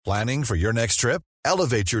Planning for your next trip?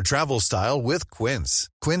 Elevate your travel style with Quince.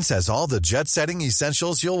 Quince has all the jet-setting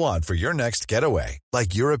essentials you'll want for your next getaway,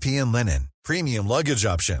 like European linen, premium luggage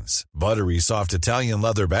options, buttery soft Italian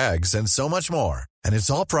leather bags, and so much more. And it's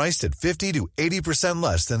all priced at 50 to 80%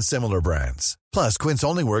 less than similar brands. Plus, Quince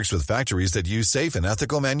only works with factories that use safe and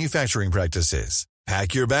ethical manufacturing practices.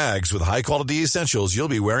 Pack your bags with high-quality essentials you'll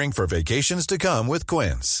be wearing for vacations to come with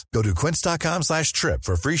Quince. Go to quince.com/trip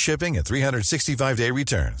for free shipping and 365-day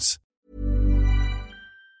returns.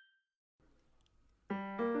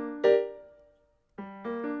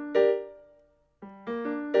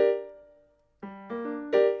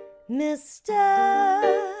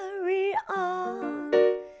 Mystery on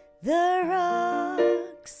the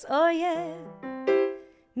rocks, oh yeah.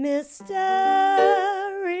 Mystery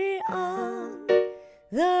on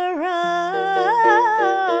the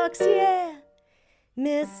rocks, yeah.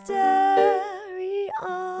 Mystery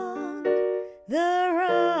on the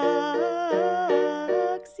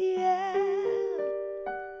rocks, yeah.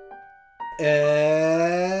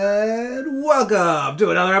 And welcome to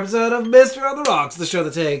another episode of Mystery on the Rocks, the show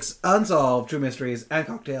that takes unsolved true mysteries and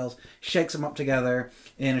cocktails, shakes them up together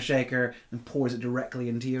in a shaker, and pours it directly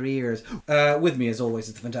into your ears. With me, as always,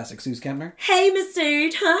 is the fantastic Suze Kempner. Hey,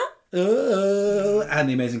 Masood, huh? Oh, and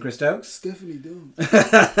the amazing Chris Stokes. Stephanie Dunn.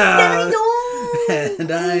 Stephanie Dunn.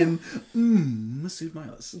 And I'm Masood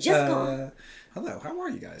Miles. Just gone. Hello, how are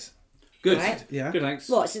you guys? Good. Right. Yeah. Good, thanks.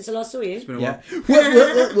 What, since I last saw you? It's been a Yeah.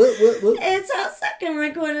 while. What? It's our second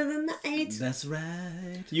record of the night. That's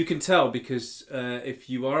right. You can tell because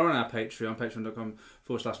if you are on our Patreon,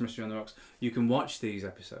 patreon.com/Mystery on the Rocks, you can watch these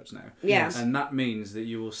episodes now. Yeah. And that means that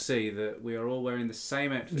you will see that we are all wearing the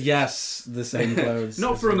same outfit. Yes, the same clothes.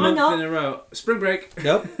 Not for a month in a row. Spring break.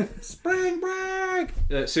 Nope. Spring break.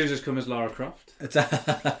 Susan's come as Lara Croft. It's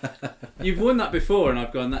You've won that before, and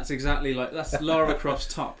I've gone. That's exactly like that's Lara Croft's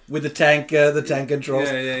top. with the tank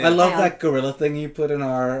controls. Yeah. I love Yeah. that gorilla thing you put in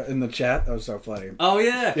the chat. That was so funny. Oh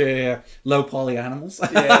yeah. Yeah. Low poly animals.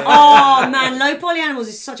 Oh man, Low Poly Animals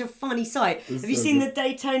is such a funny sight. Have you so seen good. the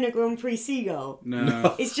Daytona Grand Prix seagull?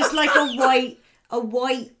 No. It's just like a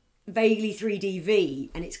white, vaguely 3D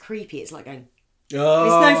V, and it's creepy. It's like going. Oh.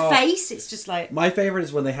 There's no face. It's just like. My favorite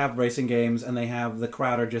is when they have racing games and they have the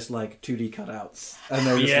crowd are just like 2D cutouts, and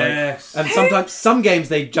they're just Yes. like. And sometimes some games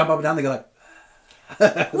they jump up and down. They go like.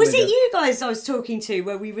 Was it you guys I was talking to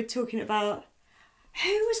where we were talking about? Who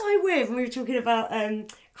was I with when we were talking about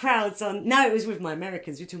crowds on? No, it was with my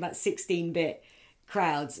Americans. We were talking about 16-bit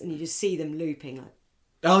crowds, and you just see them looping like.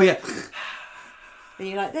 Oh yeah. And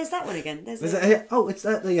you're like, there's that one again. There's Is that. that, oh, it's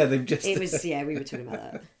that. Yeah, they've just. It was, yeah, we were talking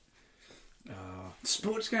about that.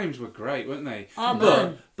 Sports games were great, weren't they? Oh,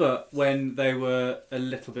 man. But when they were a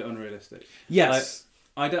little bit unrealistic. Yes.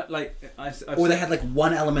 Like, I don't like. I've Or they had like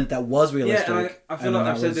one element that was realistic. Yeah, I feel and like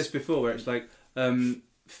then I've that said this was- before, where it's like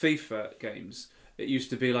FIFA games. It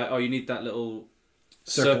used to be like, oh, you need that little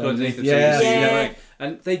circle underneath the Yeah. so you Yeah. get, like,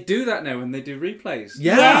 and they do that now when they do replays.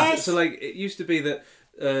 Yeah. Yes. So like, it used to be that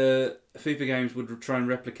FIFA games would try and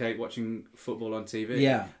replicate watching football on TV.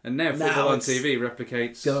 Yeah. And now Now football on it's TV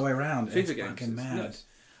replicates the other way around. FIFA It's games. fucking It's mad. nuts.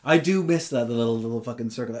 I do miss that, the little fucking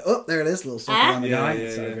circle. Oh, there it is, little circle on the Yeah, guy.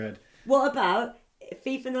 yeah, So yeah. good. What about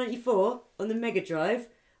FIFA 94 on the Mega Drive?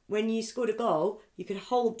 When you scored a goal, you could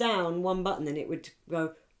hold down one button and it would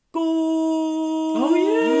go, goal! Oh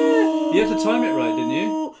yeah. You had to time it right, didn't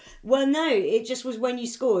you? Well, no, it just was when you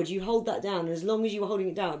scored, you hold that down. And as long as you were holding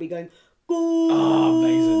it down, it'd be going, goal! Oh,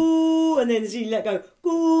 amazing. And then as you let go,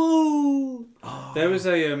 goal! There was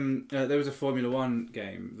a Formula One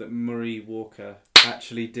game that Murray Walker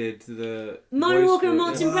actually did the Murray voice Walker and for-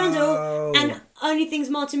 Martin Wow. Brundle, and only things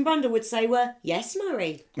Martin Brundle would say were, yes,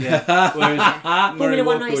 Murray. Yeah. Whereas Murray Formula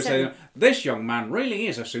One Walker would say, 97. this young man really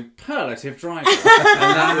is a superlative driver. And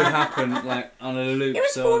that would happen like on a loop. It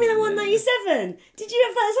was so- Formula 197. Did you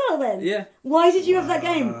have that as well then? Yeah. Why did you have that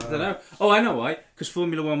game? I don't know. Oh, I know why. Because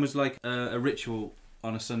Formula One was like a ritual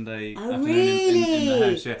on a Sunday Oh, afternoon in the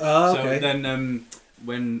really? house. Yeah. Oh, So okay. then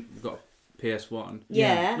when we got PS1,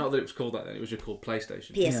 Yeah. not that it was called that then, it was just called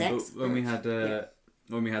PlayStation. PSX. But when we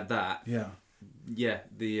had that, Yeah. yeah,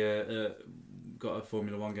 the got a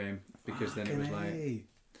Formula One game because then it was like Hey.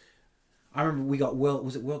 I remember we got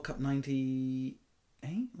was it World Cup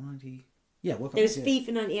 98? 90? Yeah, World Cup. There was yeah.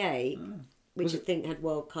 FIFA 98, which Was I think had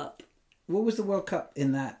World Cup. What was the World Cup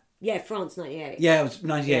in that? Yeah, France 98. Yeah, it was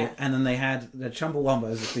 98, Yeah. and then they had the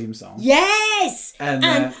Chumbawamba as a theme song. Yes! And,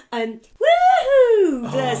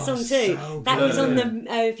 woohoo! The Oh, song too. so That was on good.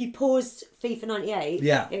 the, if you paused FIFA 98,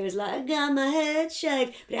 Yeah. it was like, I got my head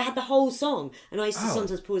shaved. But it had the whole song. And I used to Oh.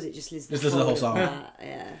 sometimes pause it, just listen Just listen to the whole of song. that,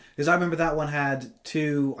 yeah. Because I remember that one had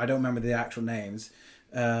two, I don't remember the actual names,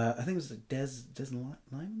 I think it was Des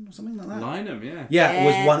Lyman or something like that. Lynham, yeah.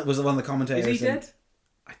 Yeah, was one of the commentators. Is he dead?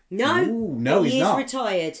 No. Ooh, no, he's he is not.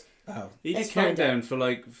 retired. Oh. He Let's did find countdown for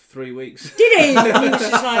like 3 weeks. Did he? And he was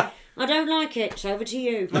just like, I don't like it. It's over to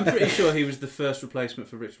you. I'm pretty sure he was the first replacement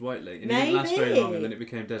for Richard Whiteley. And he didn't last very long, and then it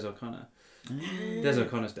became Des O'Connor. Des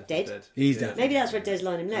O'Connor's definitely dead. He's dead. Maybe that's where Des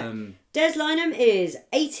Lynam left. Des Lynam is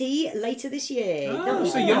 80 later this year. Oh,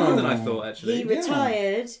 so younger than I thought, actually. He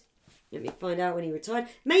retired. Let me find out when he retired.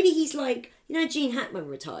 Maybe he's like, Gene Hackman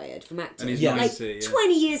retired from acting. And he's like 90,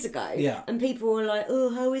 20 years ago. Yeah. And people were like,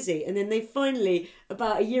 oh, how is he? And then they finally,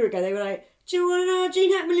 about a year ago, they were like, do you want to know how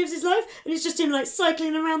Gene Hackman lives his life? And it's just him like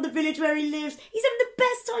cycling around the village where he lives. He's having the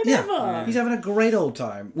best time ever. He's having a great old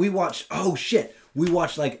time. We watched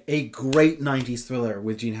like a great 90s thriller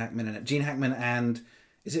with Gene Hackman in it. Gene Hackman and...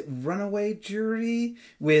 Is it Runaway Jury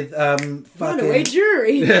with Runaway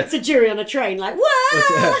Jury? It's a jury on a train, like,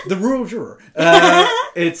 what? The Rural Juror.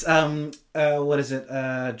 It's what is it?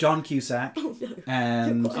 John Cusack. Oh, no.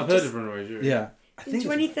 And I've heard of Runaway Jury. yeah. In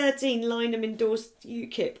 2013, Lynam endorsed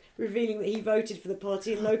UKIP, revealing that he voted for the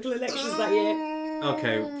party in local elections that year.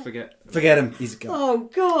 Okay, Forget him. He's gone. Oh,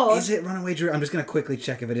 God. Is it Runaway Jury? I'm just going to quickly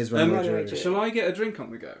check if it is Runaway Jury. Shall I get a drink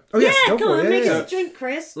on the go? Oh yes, Yeah, go come for on, it. make Yeah, us a drink,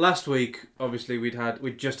 Chris. Last week, obviously, we'd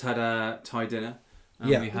just had a Thai dinner. And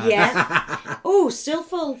Yeah. We had, Yeah. Oh, still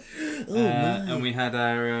full. and we had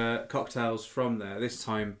our cocktails from there. This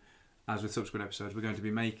time, as with subsequent episodes, we're going to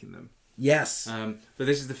be making them. Yes. But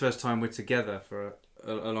this is the first time we're together for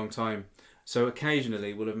a long time. So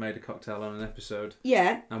occasionally we'll have made a cocktail on an episode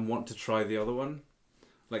Yeah. and want to try the other one.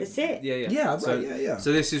 Like, That's it. Yeah, yeah. Yeah, So, right, yeah.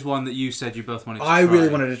 So this is one that you said you both wanted to try. I really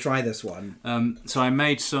wanted to try this one. So I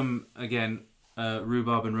made some, again,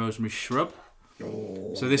 rhubarb and rosemary shrub.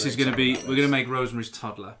 Oh, So this is going to be, we're going to make Rosemary's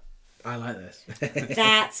Toddler. I like this.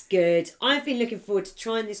 That's good. I've been looking forward to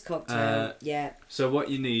trying this cocktail. Yeah. So what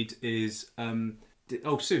you need is,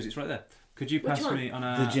 Suze, it's right there. Could you pass one? me on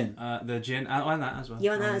The gin. The gin, and that as well.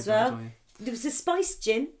 You want that And as well? yeah. There was a spice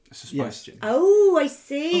gin. It's a spice Yes. gin. Oh, I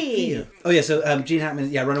see. Oh yeah, so Gene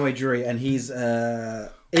Hackman, Runaway Jury, and he's it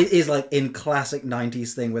is like in classic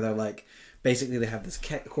 90s thing where they're like, basically they have this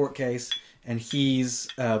court case and he's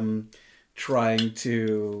trying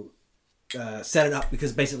to set it up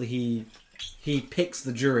because basically he picks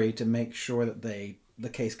the jury to make sure that the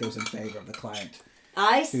case goes in favor of the client.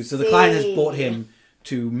 I see. So the client has bought him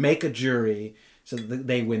to make a jury so that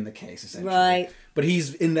they win the case, essentially. Right. But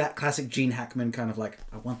he's in that classic Gene Hackman kind of like,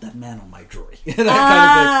 I want that man on my jury. that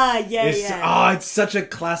Ah, yeah, it's, yeah. Oh, it's such a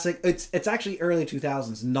classic. It's actually early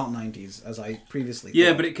 2000s, not 90s, as I previously Yeah,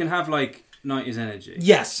 thought. but it can have like 90s energy.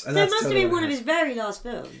 Yes. And So it that's must have totally been what one it of his has. very last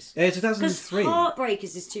films. Yeah, Because 2003.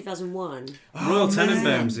 Heartbreakers is 2001. Royal man.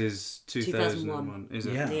 Tenenbaums is 2001, 2001. is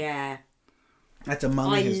it? Yeah. Yeah. That's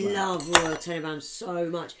among I his love Royal Tenenbaums so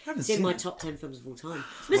much. haven't It's in seen my it. top 10 films of all time.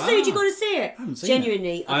 Masood, you got to see it. haven't seen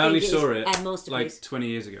Genuinely, I think only it saw is it a masterpiece. like 20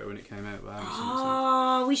 years ago when it came out, but I haven't seen it since.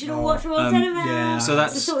 Oh, we should all watch Royal Tenenbaums. yeah. So It's the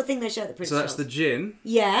that's sort of thing they show at the Prince so that's the Charles. gin,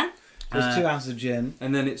 Yeah. There's 2 ounces of gin.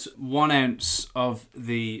 and then it's 1 ounce of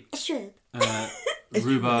the Sure.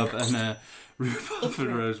 rhubarb and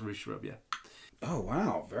rosemary shrub. Yeah. Oh,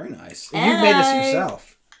 wow. Very nice. And you've made this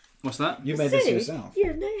yourself. What's that? You made this Masood, yourself. You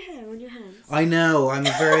have no hair on your hands. I know. I'm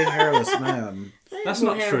a very hairless man. That's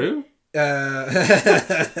not true.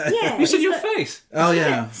 Yeah. You said it's your the face. Oh,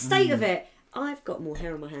 yeah. State of it. I've got more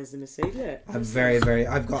hair on my hands than Masood. Look. I'm very,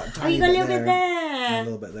 I've got a Oh, tiny you got a little bit bit there. A there.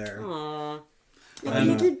 little bit there. Aww. Like a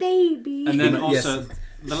little baby. And then Yes. also,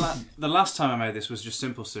 the last time I made this was just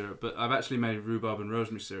simple syrup, but I've actually made rhubarb and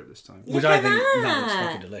rosemary syrup this time. Which Look I at think that. that looks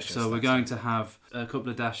fucking delicious. So we're going to have a couple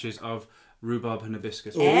of dashes of rhubarb and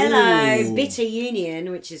hibiscus. Hello, Ooh. Bitter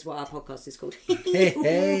Union, which is what our podcast is called. Hey,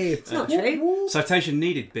 hey. It's not true. Citation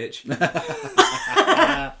needed, bitch.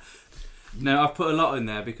 No, I've put a lot in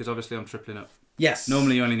there because obviously I'm tripling up. Yes.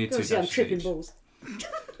 Normally you only need 2 Obviously, I'm dashes tripping each. balls. Do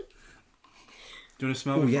you want to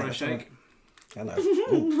smell Ooh, before yeah, I that's shake? Hello.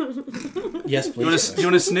 Ooh. Yes, Do you, want please. to, do you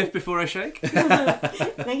want to sniff before I shake?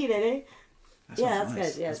 Thank you, baby. That Yeah, smells that's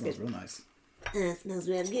nice. good. Yeah, That that's smells good. real nice. It smells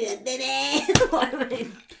real good, baby. What I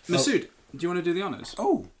mean, Masood, do you want to do the honours?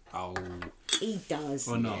 Oh. he does.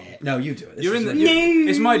 Or not? No, you do it. This You're is in the. your- No.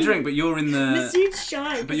 It's my drink, but you're in the. Masood's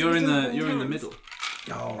shy. But you're in the middle.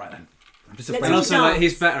 Oh, right then. I'm just Let's afraid. And do also, dance. like,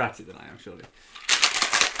 he's better at it than I am, surely.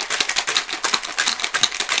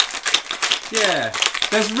 Yeah,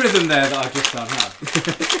 there's rhythm there that I just don't have.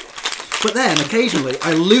 But then, occasionally,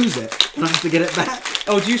 I lose it and I have to get it back.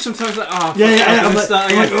 Oh, do you sometimes like? Oh, Yeah, fuck, I'm gonna like,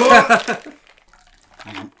 start I'm like, again. oh.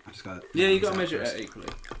 Hang on, I just got it. Yeah, you got to measure it equally.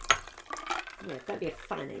 Yeah, don't be a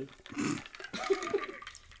fanny.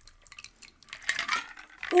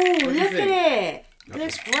 Ooh, look at it. It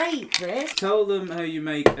looks great, Chris. Tell them how you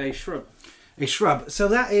make a shrub. A shrub. So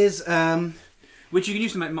that is... Which you can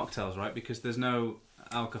use to make mocktails, right? Because there's no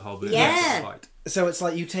alcohol, but Yeah. it's light. So it's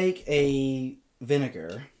like you take a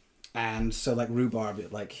vinegar, and so like rhubarb,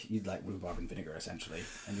 you'd like rhubarb and vinegar essentially,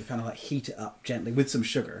 and you kind of like heat it up gently with some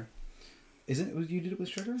sugar. Isn't it? You did it with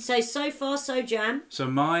sugar? So far, so jam. So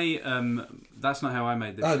my that's not how I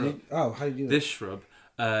made this shrub. How did you do This shrub,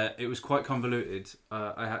 it was quite convoluted.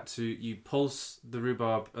 You pulse the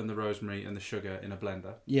rhubarb and the rosemary and the sugar in a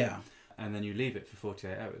blender, Yeah. and then you leave it for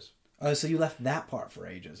 48 hours. Oh, so you left that part for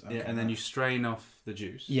ages. Okay. Yeah, and then you strain off the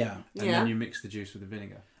juice. Yeah. And then you mix the juice with the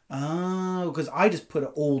vinegar. Oh, because I just put it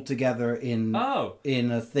all together in Oh. in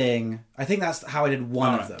a thing. I think that's how I did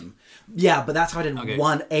one of Alright. them. Yeah, but that's how I did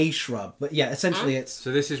Okay. a shrub. But yeah, essentially it's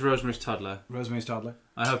So this is Rosemary's Toddler. Rosemary's Toddler.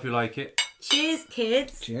 I hope you like it. Cheers,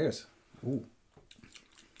 kids. Cheers. Ooh.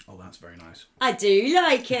 Oh, that's very nice. I do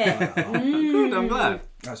like it. Good, I'm glad.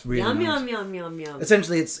 That's really Yum, nice. yum, yum, yum, yum.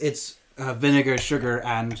 Essentially, it's vinegar, sugar,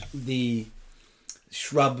 and the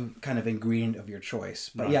shrub kind of ingredient of your choice.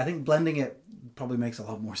 But Right. yeah, I think blending it probably makes a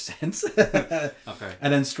lot more sense. Okay.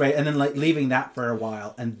 And then like leaving that for a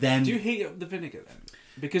while, and then Do you heat up the vinegar then?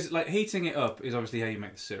 Because like heating it up is obviously how you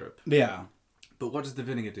make the syrup. yeah. But what does the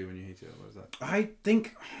vinegar do when you heat it up? What is that? I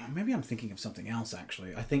think maybe I'm thinking of something else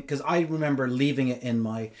actually. I think because I remember leaving it in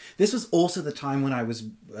my. This was also the time when I was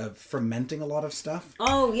fermenting a lot of stuff.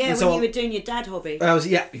 Oh, yeah, And when so- you were doing your dad hobby. I was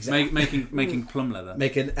exactly. Making plum leather.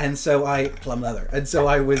 And so I plum leather, and so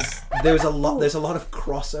I was there's a lot of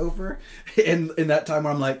crossover in that time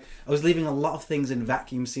where I'm like I was leaving a lot of things in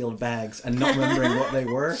vacuum sealed bags and not remembering what they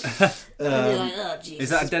were. And you're like, oh, Jesus, is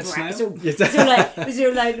that a dead it's brown. snail? It's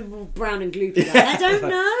all like brown and gloopy. Like, I don't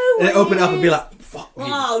know. And what open it it up and be is. like, fuck me.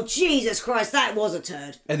 Oh, Jesus Christ, that was a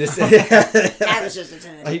turd. And this, That was just a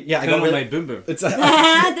turd. I got Colonel really, made boom boom. it's,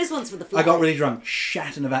 This one's for the flies. I got really drunk,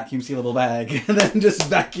 shat in a vacuum sealable bag, and then just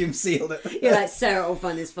vacuum sealed it. You're like, Sarah will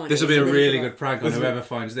find this funny. This will be a And then really you good prank on whoever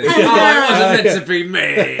finds this. Oh, Oh, it wasn't meant to be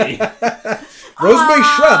me. Rosemary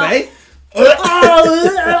shrub, eh?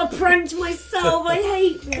 Oh, I pranked myself. I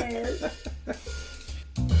hate this.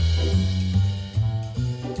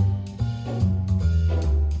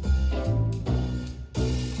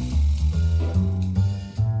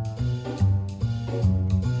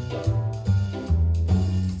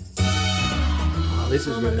 Oh, this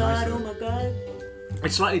is Oh my really nice. god, oh my god.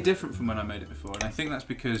 It's slightly different from when I made it before, and I think that's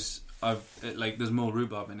because there's more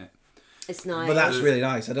rhubarb in it. It's nice. But that's really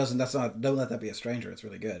nice. Don't let that be a stranger. It's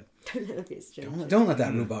really good. Don't let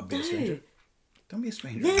that rhubarb be a stranger. Don't be a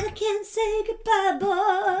stranger. Never can say goodbye, boy.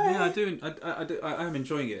 Yeah, I do. I am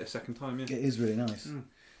enjoying it a second time. Yeah. It is really nice.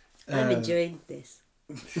 I'm enjoying this.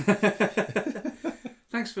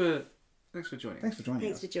 Thanks for joining. Thanks for joining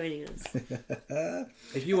Thanks us. for joining us.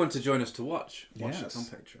 If you want to join us to watch Yes. it on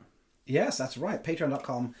Patreon. Yes, that's right.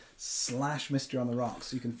 Patreon.com/Mystery on the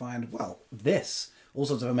Rocks. You can find, this. All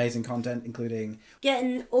sorts of amazing content, including...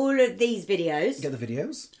 Getting all of these videos. Get the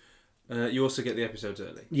videos. You also get the episodes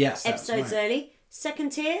early. Yes, that's Episodes right. early.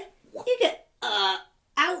 Second tier, you get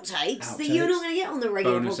outtakes that you're not going to get on the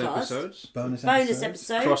regular Bonus podcast. episodes. Bonus Bonus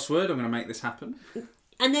episodes. episode. Crossword. I'm going to make this happen.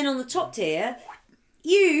 And then on the top tier,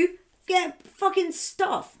 you get fucking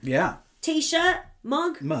stuff. Yeah. T-shirt,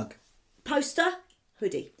 mug, Mug. poster,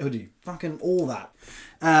 hoodie. Hoodie. Fucking all that.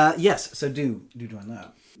 Yes, so do join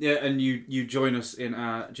that. Yeah, and you join us in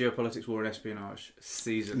our Geopolitics, War and Espionage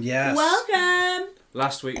season. Yes. Welcome.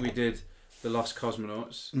 Last week we did The Lost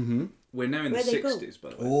Cosmonauts. Mm-hmm. We're now in Where'd the they go? 60s, by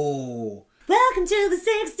the way. Oh. Welcome to the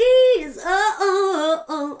 60s. Oh, oh,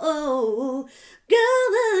 oh, oh. Go,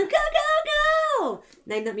 go, go, go.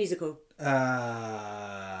 Name that musical.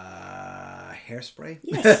 Hairspray?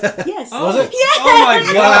 Yes, yes. Was it? Yes. Oh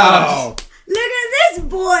my god! Wow. Look at this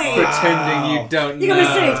boy. Pretending you don't You got my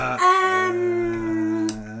know. suit.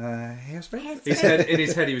 Hairspray? In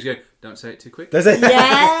his head he was going, don't say it too quick. Does it?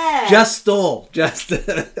 Yeah. Just stall. Just.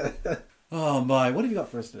 Oh my! What have you got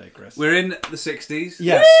for us today, Chris? We're in the 60s.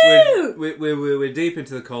 Yes. We're deep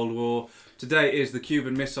into the Cold War. Today is the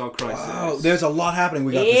Cuban Missile Crisis. Oh, there's a lot happening.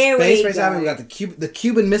 We got Here the space we race go. happening. We got the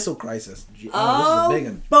Cuban Missile Crisis. Oh, this is a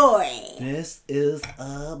big one. boy. This is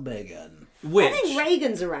a big one. Which, I think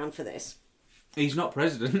Reagan's around for this. he's not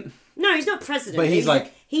president. No, he's not president. But he's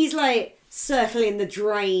like- He's like circling the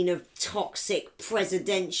drain of toxic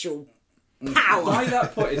presidential power. By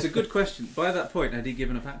that point, it's a good question. By that point, had he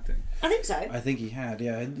given up acting? I think so. I think he had.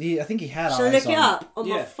 Yeah, I think he had. Shall I eyes look it on- up on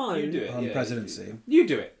my phone? you do it. on yeah, presidency. You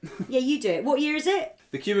do it. Yeah, you do it. What year is it?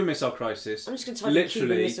 The Cuban Missile Crisis. I'm just gonna type in literally,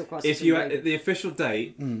 Cuban Missile Crisis if you and Reagan. the official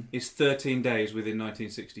date is 13 days within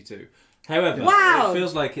 1962. However, Wow. it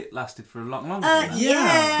feels like it lasted for a lot longer. Uh, than that.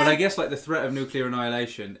 yeah. But I guess like the threat of nuclear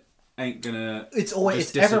annihilation ain't gonna. It's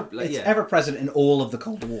always just it's ever present in all of the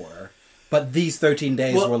Cold War. But these 13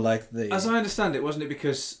 days were like the. As I understand it, wasn't it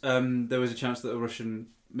because there was a chance that a Russian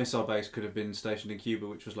missile base could have been stationed in Cuba,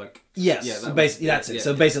 which was like Yes, yeah, so basically that's it.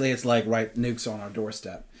 So basically, it's like right, nukes on our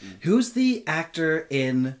doorstep. Who's the actor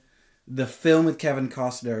in the film with Kevin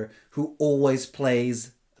Costner who always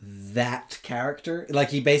plays that character?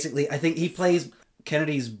 Like he basically, I think he plays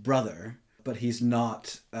Kennedy's brother, but he's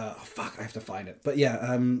not. Fuck, I have to find it. But yeah,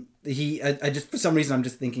 I just for some reason I'm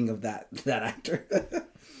just thinking of that actor.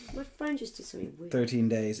 My phone just did something weird. 13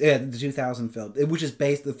 Days. Yeah, the 2000 film, which is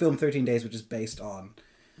based, the film 13 Days, which is based on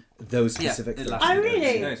those specific it films. lasted Oh, really?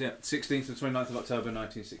 13 days, yeah. 16th to 29th of October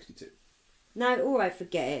 1962. No, alright,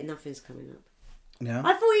 forget it. Nothing's coming up. No?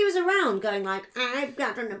 I thought he was around going like, I've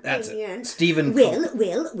got an opinion. That's it. Stephen Will.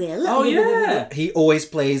 Oh yeah. He always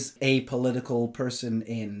plays a political person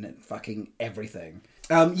in fucking everything.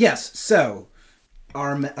 Yes, so...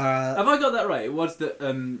 Have I got that right? It was that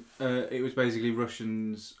it was basically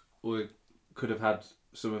Russians could have had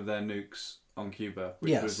some of their nukes on Cuba,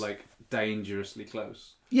 which Yes. was like dangerously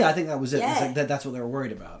close. Yeah, I think that was it. Yeah. It's like that's what they were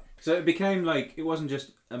worried about. So it became like it wasn't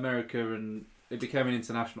just America, and it became an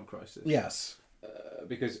international crisis. Yes.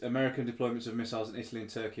 Because American deployments of missiles in Italy and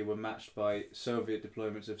Turkey were matched by Soviet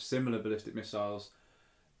deployments of similar ballistic missiles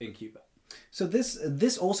in Cuba. So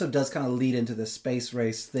this also does kind of lead into the space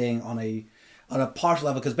race thing on a partial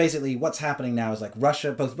level, because basically what's happening now is like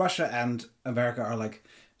both Russia and America are like,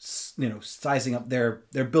 sizing up they're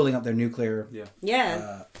building up their nuclear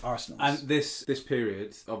arsenals. And this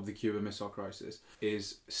period of the Cuban Missile Crisis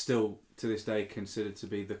is still to this day considered to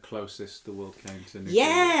be the closest the world came to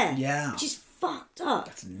nuclear. Yeah. Which is fucked up.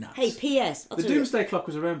 That's nuts. Hey, P.S. The Doomsday Clock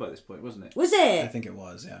was around by this point, wasn't it? Was I it? think it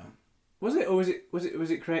was, yeah. Was it, or was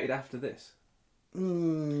it created after this?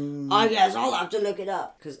 I guess I'll have to look it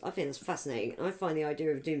up because I think that's fascinating. I find the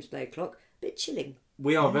idea of a doomsday clock a bit chilling.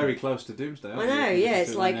 We are very close to Doomsday. Aren't I know, we? yeah.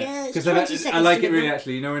 It's like, it's 20 I seconds like to it really. midnight.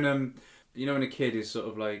 Actually, when a kid is sort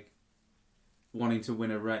of like wanting to win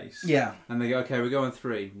a race. Yeah. And they go, okay, we go on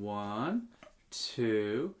 3. 1,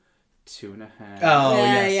 2, 2.5. Oh,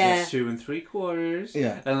 Yeah, yes. yeah. That's 2 3/4.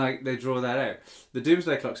 Yeah. And like they draw that out. The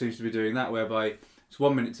Doomsday Clock seems to be doing that, whereby it's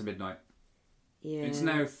 1 minute to midnight. Yeah. It's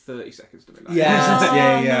now 30 seconds to midnight. Yeah. Oh,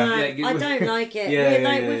 Yeah. no, Yeah, I don't like it. Yeah,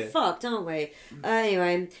 We're fucked, aren't we?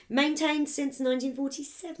 Anyway, maintained since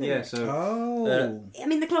 1947. Yeah. So Oh. I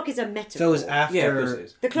mean, the clock is a metaphor. So it was after... yeah, of course it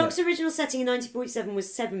is. The clock's original setting in 1947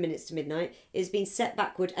 was 7 minutes to midnight. It's been set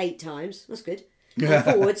backward 8 times. That's good. And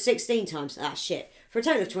forward 16 times. Ah, shit. For a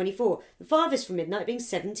total of 24. The farthest from midnight being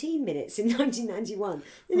 17 minutes in 1991.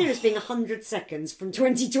 The nearest being 100 seconds from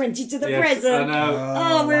 2020 to the Yes, present. I know.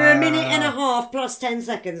 Oh, we're a minute and a half plus 10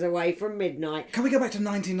 seconds away from midnight. Can we go back to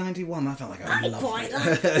 1991? I felt like I I loved quite it.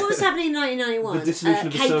 like. What was happening in 1991? The dissolution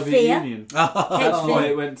of the Cape Soviet Fear. Union. Cape That's why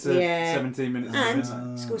Fear. it went to Yeah. 17 minutes. And to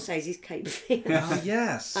midnight. Scorsese's Cape Fear. Oh,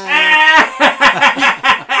 yes.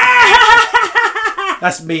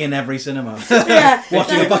 That's me in every cinema. Yeah.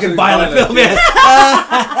 Watching a fucking violent film. Yeah.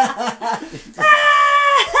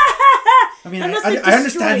 I mean, That must I have understand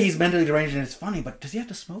destroyed- he's mentally deranged and it's funny, but does he have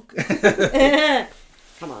to smoke?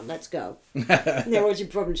 Come on, let's go. No, what's your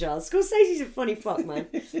problem, Charles? Scorsese's a funny fuck, man.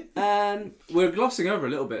 We're glossing over a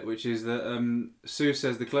little bit, which is that Sue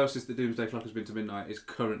says the closest the Doomsday Clock has been to midnight is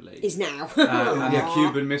currently. Is now. And the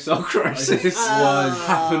Cuban Missile Crisis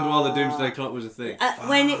happened while the Doomsday Clock was a thing.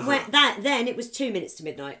 When it went then it was 2 minutes to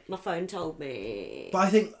midnight. My phone told me.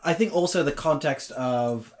 But I think also the context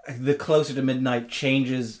of the closer to midnight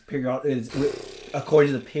changes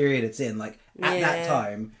according to the period it's in. Like at that Yeah.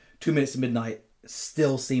 time, 2 minutes to midnight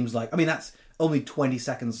still seems like, I mean, that's only 20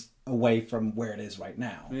 seconds away from where it is right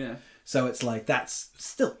now. Yeah. So it's like, that's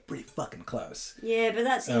still pretty fucking close. Yeah, but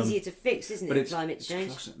that's easier to fix, isn't But it? it's Climate change.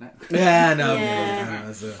 closer now. Yeah, no. Yeah.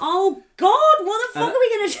 That's Oh God! What the fuck are we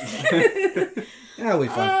gonna do? yeah, we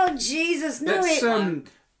fine. Oh Jesus! No,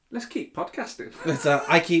 Let's keep podcasting. It's,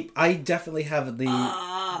 I definitely have the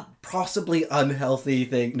possibly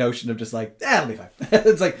unhealthy notion of just like, it'll be fine.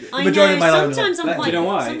 It's like the I majority know, of my life. is sometimes like, I'm "Eh." quite- Do you know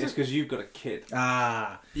why? Sometimes- It's because you've got a kid. You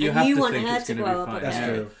And have you to want think her it's to going grow be up fine. okay. That's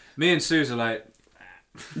true. Me and Suze are like,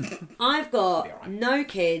 I've got no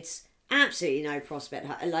kids. Absolutely no prospect.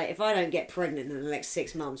 Like, if I don't get pregnant in the next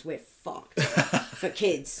 6 months, we're fucked. For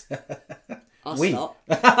kids, I'll We. stop.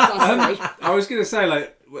 Trust me. I was going to say,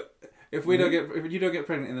 like, if you don't get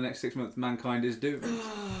pregnant in the next 6 months, mankind is doomed.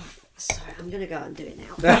 Sorry, I'm gonna go out and do it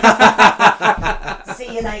now.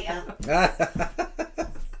 See you later.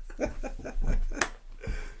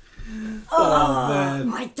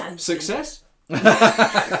 man. I don't. Success?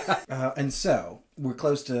 And And so, we're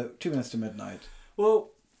close to 2 minutes to midnight.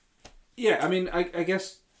 Well, yeah, I mean, I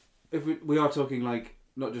guess if we are talking like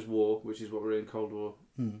not just war, which is what we're in, Cold War,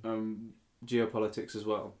 geopolitics as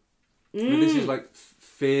well. I mean, this is like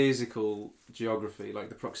physical geography, like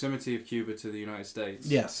the proximity of Cuba to the United States.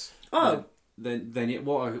 Yes. Then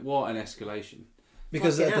what an escalation.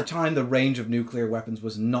 Because at the time, the range of nuclear weapons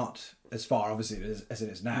was not as far, obviously, as it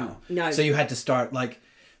is now. No. So you had to start, like,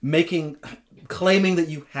 claiming that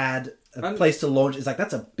you had a place to launch. It's like,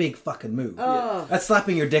 that's a big fucking move. Oh. That's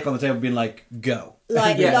slapping your dick on the table being like, go.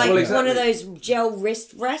 Like exactly. one of those gel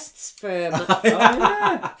wrist rests for...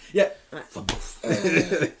 Yeah.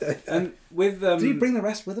 And with... Did he bring the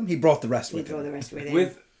rest with him? He brought the rest with him. He brought the rest with him.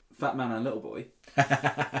 With Fat Man and Little Boy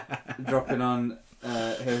dropping on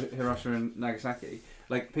Hiroshima and Nagasaki,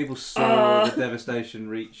 like, people saw the devastation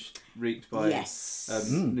wreaked by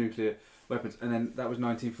nuclear weapons, and then that was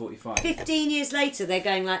 1945. 15 years later, they're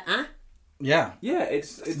going like, Yeah. Yeah,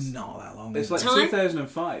 it's not that long. It's like Time?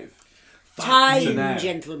 2005. Time,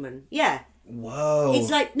 gentlemen. Yeah. Whoa. It's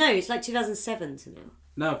like 2007 to now.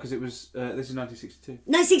 No, because it was, this is 1962.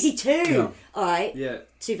 No, 62! Yeah. All right. Yeah.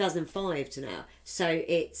 2005 to now. So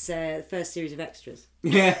it's the first series of extras.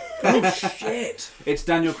 Yeah. Oh, shit. It's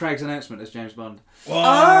Daniel Craig's announcement as James Bond.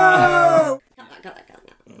 Oh! Cut that.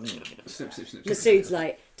 Snip, snip, snip. Masood's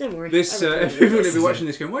like, don't worry. This, people will be watching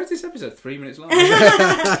this going, why is this episode 3 minutes long?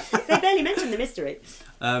 They barely mentioned the mystery.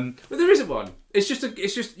 But there isn't one. It's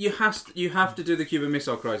just you have to do the Cuban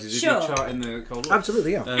Missile Crisis if you're charting the Cold War.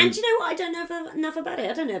 Absolutely, yeah. And do you know what? I don't know enough about it.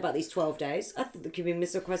 I don't know about these 12 days. I thought the Cuban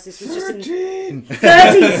Missile Crisis was just 13.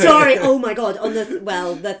 13, sorry. Oh my God. On the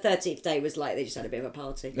 13th day was like they just had a bit of a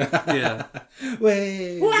party. Yeah.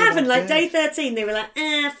 Wait. What happened? Like day 13, they were like,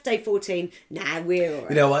 day 14, nah, we're alright.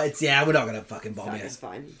 You know what? We're not going to fucking bomb It's it.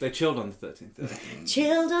 fine. They chilled on the 13th.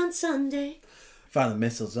 Chilled on Sunday. Found the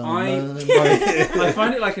missiles on I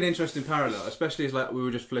find it like an interesting parallel, especially as like we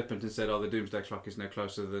were just flippant and said, the doomsday clock is no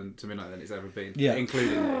closer to midnight than it's ever been,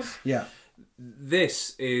 including this. Yeah.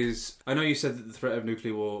 This is... I know you said that the threat of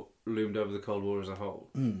nuclear war loomed over the Cold War as a whole,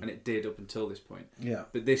 and it did up until this point. Yeah.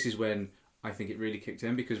 But this is when I think it really kicked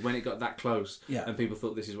in, because when it got that close and people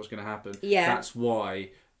thought this is what's going to happen, that's why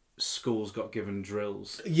schools got given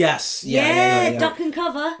drills. Yes. Yeah, duck and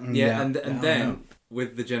cover. And then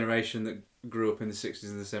with the generation that grew up in the 60s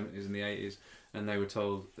and the 70s and the 80s, and they were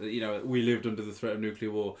told, we lived under the threat of nuclear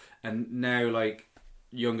war, and now, like,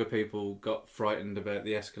 younger people got frightened about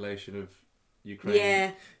the escalation of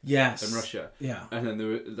Ukraine and Russia. Yeah. And then they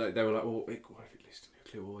were like, well, what if it leads to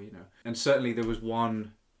nuclear war, And certainly there was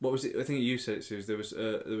one... What was it? I think you said it, Suze. There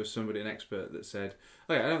was somebody, an expert, that said,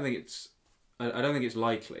 I don't think it's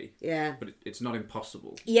likely. Yeah. But it's not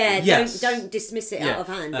impossible. Yeah, don't dismiss it out of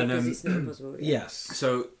hand because it's not impossible. Yes.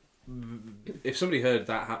 So if somebody heard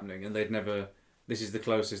that happening and this is the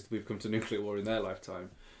closest we've come to nuclear war in their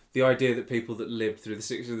lifetime, the idea that people that lived through the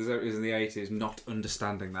 60s, the 70s and the 80s not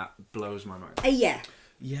understanding that blows my mind. Yeah.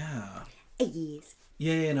 Yes.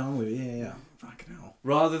 Yeah, no, I'm with you. Yeah. Fucking hell.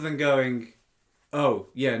 Rather than going, oh,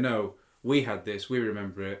 yeah, no, we had this, we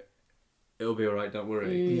remember it, it'll be alright, don't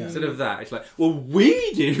worry. Instead of that, it's like, well,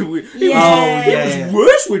 we did. It was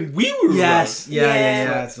worse when we were around.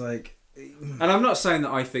 Yeah. It's like... And I'm not saying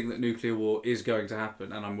that I think that nuclear war is going to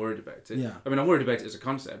happen, and I'm worried about it. Yeah. I mean, I'm worried about it as a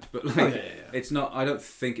concept, but it's not. I don't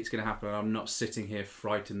think it's going to happen. And I'm not sitting here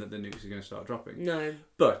frightened that the nukes are going to start dropping. No.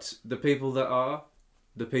 But the people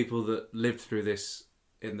that lived through this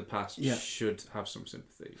in the past should have some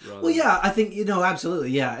sympathy. I think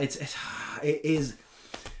absolutely. Yeah, it is.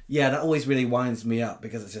 Yeah, that always really winds me up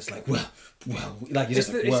because it's just like, well, like you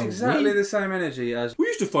just. It's exactly the same energy as we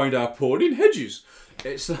used to find our porn in hedges.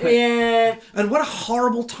 It's like, and what a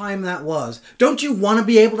horrible time that was. Don't you want to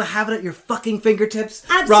be able to have it at your fucking fingertips?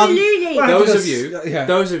 Absolutely.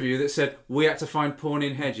 Those of you that said we had to find porn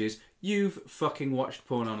in hedges, you've fucking watched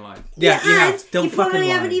porn online. Yeah, you have. Don't you probably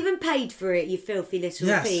haven't even paid for it, you filthy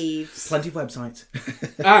little thieves. Plenty of websites.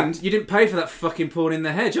 And you didn't pay for that fucking porn in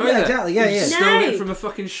the hedge either. Yeah, exactly. Yeah. You stole it from a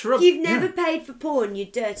fucking shrub. You've never paid for porn, you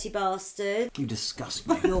dirty bastard. You disgust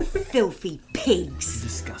me. You're filthy pigs. You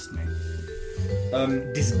disgust me.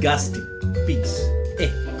 Disgusting pigs.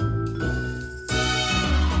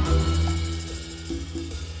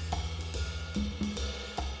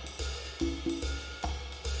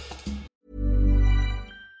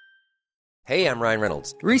 Hey, I'm Ryan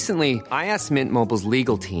Reynolds. Recently, I asked Mint Mobile's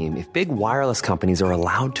legal team if big wireless companies are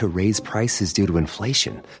allowed to raise prices due to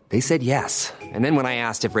inflation. They said yes. And then when I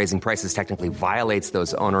asked if raising prices technically violates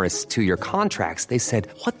those onerous 2-year contracts, they said,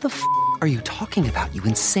 "What the f*** are you talking about, you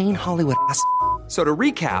insane Hollywood ass?" So to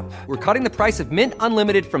recap, we're cutting the price of Mint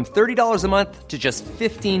Unlimited from $30 a month to just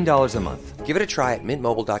 $15 a month. Give it a try at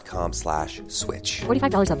mintmobile.com/switch.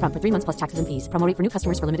 $45 up front for 3 months plus taxes and fees. Promo rate for new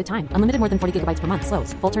customers for limited time. Unlimited more than 40 gigabytes per month.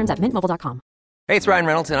 Slows full terms at mintmobile.com. Hey, it's Ryan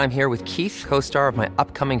Reynolds, and I'm here with Keith, co-star of my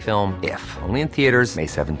upcoming film, If, only in theaters May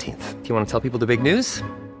 17th. Do you want to tell people the big news?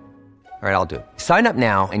 All right, I'll do it. Sign up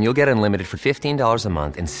now and you'll get unlimited for $15 a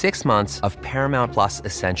month and 6 months of Paramount Plus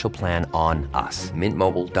Essential Plan on us.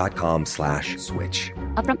 mintmobile.com/switch.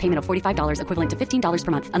 Upfront payment of $45 equivalent to $15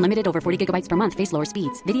 per month. Unlimited over 40 gigabytes per month. Face lower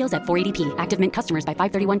speeds. Videos at 480p. Active Mint customers by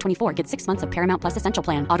 531.24 get 6 months of Paramount Plus Essential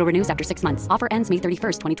Plan. Auto renews after 6 months. Offer ends May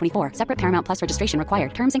 31st, 2024. Separate Paramount Plus registration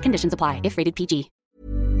required. Terms and conditions apply if rated PG.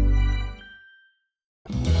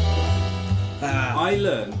 I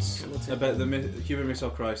learned about the Cuban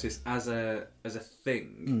Missile Crisis as a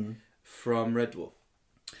thing from Red Dwarf.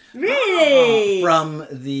 Really? From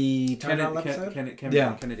the Turnaround episode?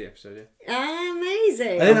 Kennedy episode, yeah.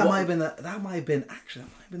 Amazing. I think that might have been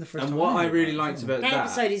the first And time. what I really liked about That that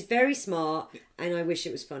episode is very smart, and I wish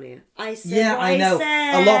it was funnier. I said Yeah, what I know.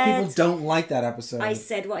 said. A lot of people don't like that episode. I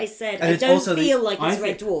said what I said. And I it's don't also feel the- like it's I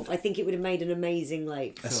Red think- Dwarf. I think it would have made an amazing,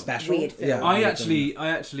 like, A special? weird film. Yeah. I actually,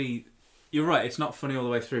 you're right. It's not funny all the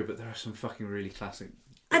way through, but there are some fucking really classic.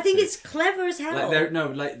 I think it's clever as hell.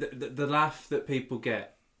 The laugh that people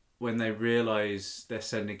get when they realise they're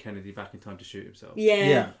sending Kennedy back in time to shoot himself.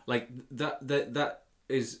 Yeah. Like that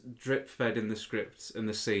is drip fed in the script and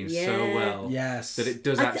the scene so Yeah. well. Yes. That it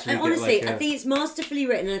does actually. Honestly, get like I think it's masterfully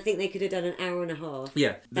written, and I think they could have done an hour and a half.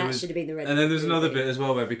 yeah. That should have been the Red And then Dwarf there's another movie. bit as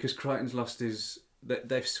well where because Crichton's lost his.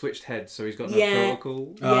 They've switched heads, so he's got no Yeah.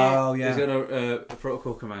 protocol. Oh, yeah. He's got no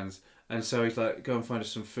protocol commands, and so he's like, "Go and find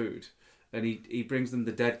us some food." And he brings them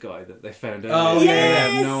the dead guy that they found earlier. Oh, And yeah. They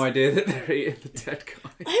have Yes. no idea that they're eating the dead guy.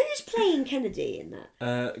 Who's playing Kennedy in that?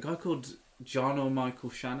 A guy called John or Michael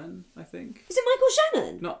Shannon, I think. Is it Michael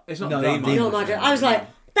Shannon? It's not No, the not the Michael No, Michael. Shannon. I was like,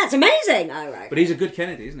 that's amazing. Oh, right. But he's a good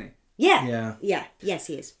Kennedy, isn't he? Yeah. Yeah. Yeah. Yes,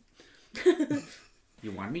 he is.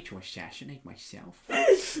 You want me to assassinate myself? That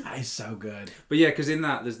is so good. But yeah, because in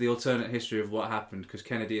that there's the alternate history of what happened. Because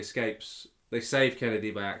Kennedy escapes. They save Kennedy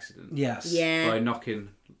by accident. Yes. Yeah. By knocking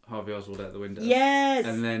Harvey Oswald out the window. Yes.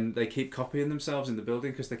 And then they keep copying themselves in the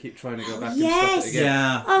building because they keep trying to go back and yes. stop it again.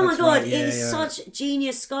 Yeah. Oh my that's god, right. Yeah, it's yeah. such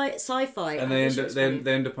genius sci-fi. And I they wish end it up was they, funny.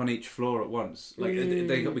 they end up on each floor at once. Like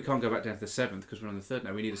we can't go back down to the 7th because we're on the 3rd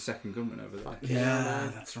now. We need a second gunman over there.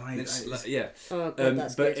 Yeah, that's right. It's yeah. Oh, God,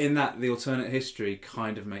 that's but good. in that, the alternate history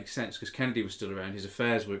kind of makes sense because Kennedy was still around. His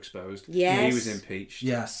affairs were exposed. Yes. He was impeached.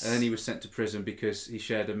 Yes. And then he was sent to prison because he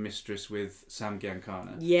shared a mistress with Sam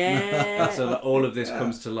Giancana. Yeah. So that all of this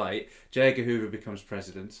comes to light. J. Edgar Hoover becomes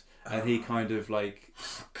president, and he kind of like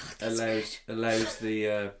allows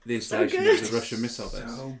the installation good. of the Russian missile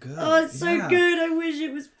base. So good. Oh, it's so Yeah. good. I wish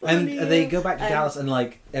it was And funny. they go back to Dallas and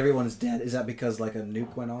like everyone's dead. Is that because like a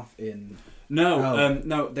nuke went off in?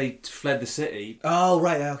 No, they fled the city. Oh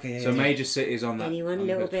right, okay. Yeah, So yeah. major cities on that. Anyone? on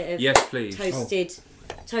Little the- bit of yes, please.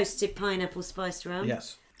 toasted pineapple spiced around.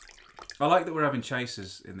 Yes, I like that we're having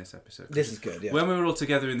chasers in this episode. this is good. Yeah. When we were all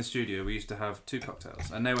together in the studio, we used to have 2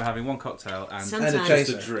 cocktails, and now we're having 1 cocktail and Sometimes, And a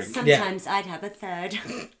chaser. just a drink. sometimes I'd have a third.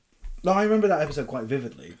 No, I remember that episode quite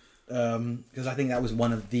vividly because I think that was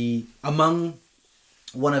one of the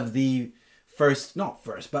first, not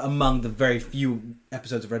first, but among the very few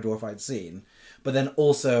episodes of Red Dwarf I'd seen. But then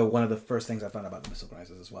also one of the first things I found out about the missile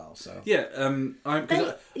crisis as well. So Yeah,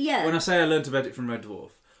 Yeah. When I say I learnt about it from Red Dwarf,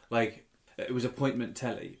 like it was appointment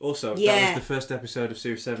telly. Also, that Yeah. was the first episode of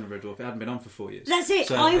Series 7 of Red Dwarf. It hadn't been on for 4 years. That's it.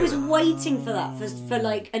 So I it was waiting for that for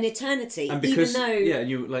like an eternity, and because even though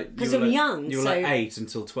you were like 'cause you were I'm like, young, you were so- like 8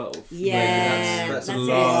 until 12. Yeah, that's a that's it.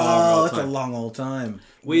 long old it's a time. long old time.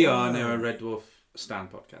 We are now a Red Dwarf Stan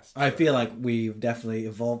podcast. I feel like we've definitely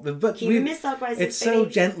evolved, but Cuban Missile Crisis, it's so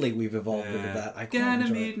baby. gently we've evolved with that. I quite enjoy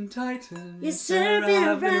it. Ganymede Titan. you're serving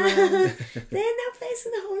around. There's no place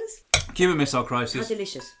in the whole. Cuban Missile How Crisis.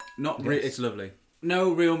 delicious! It's lovely.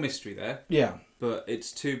 No real mystery there, Yeah. but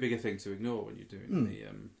it's too big a thing to ignore when you're doing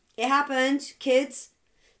the. It happened, kids.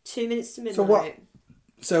 2 minutes to midnight. So what?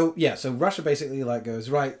 So yeah, so Russia basically like goes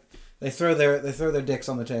right. They throw their dicks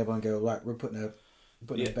on the table and go right. We're putting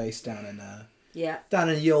a base down in Yeah. down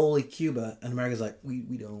in Yoli, Cuba, and America's like we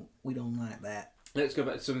don't like that. Let's go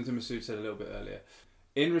back to something Masood said a little bit earlier.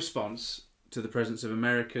 In response to the presence of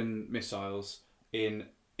American missiles in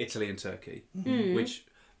Italy and Turkey, which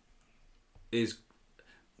is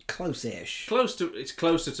Close-ish.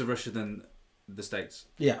 closer to Russia than the States,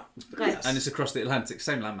 Yeah. Right. and it's across the Atlantic,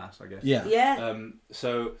 same landmass, I guess. Yeah. Yeah.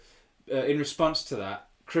 In response to that,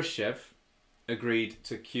 Khrushchev agreed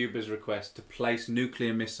to Cuba's request to place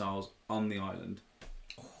nuclear missiles on the island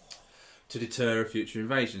to deter a future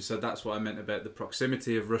invasion. So that's what I meant about the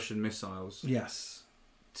proximity of Russian missiles Yes.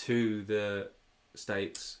 to the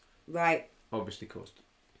States. Right. Obviously caused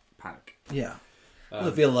panic. Yeah. I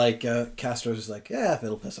feel like Castro's just like, yeah, if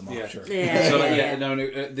it'll piss him off, sure. Yeah. So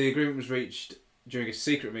the agreement was reached during a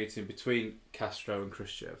secret meeting between Castro and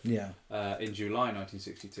Khrushchev. Yeah. In July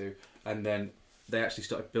 1962, and then they actually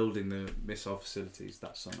started building the missile facilities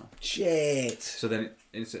that summer. Shit. So then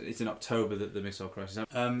it's in October that the missile crisis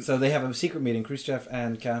happened. So they have a secret meeting, Khrushchev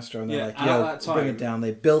and Castro, and they're like, and yo, at that time- bring it down.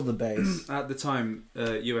 They build the base. At the time,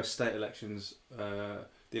 US state elections, the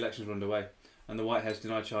elections were underway, and the White House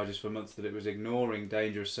denied charges for months that it was ignoring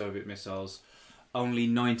dangerous Soviet missiles only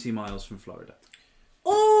 90 miles from Florida.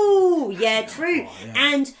 Oh, yeah, true. Oh, yeah.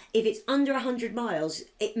 And if it's under 100 miles,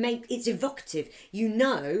 it's evocative. You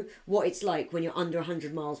know what it's like when you're under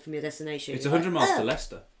 100 miles from your destination. It's You're 100 miles like, to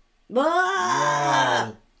Leicester. Ah!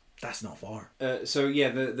 Wow. That's not far. So yeah,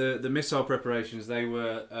 the missile preparations, they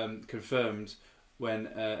were confirmed when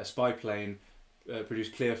a spy plane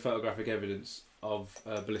produced clear photographic evidence of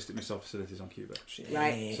ballistic missile facilities on Cuba.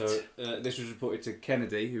 Right. So this was reported to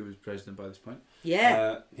Kennedy, who was president by this point.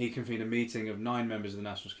 Yeah. He convened a meeting of 9 members of the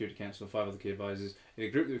National Security Council and 5 other key advisors in a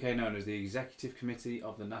group that became known as the Executive Committee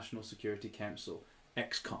of the National Security Council,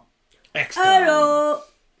 EXCOM. Hello.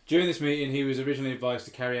 During this meeting, he was originally advised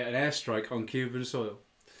to carry out an airstrike on Cuban soil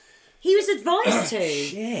He was advised to.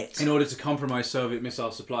 Shit. in order to compromise Soviet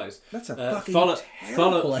missile supplies. That's a fucking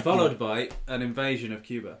terrible idea. followed by an invasion of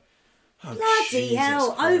Cuba. Oh, Bloody Jesus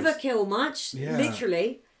hell. Christ. Overkill much. Yeah.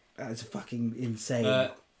 Literally. That's fucking insane.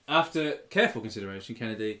 After careful consideration,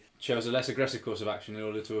 Kennedy chose a less aggressive course of action in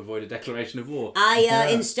order to avoid a declaration of war. I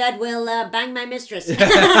instead will bang my mistress.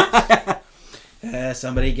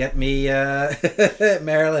 Somebody get me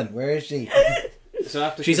Marilyn. Where is she? So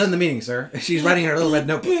after She's in the meeting, sir. She's writing her little red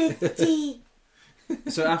notebook.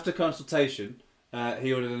 So after consultation,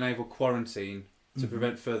 he ordered a naval quarantine to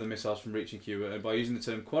prevent further missiles from reaching Cuba. And by using the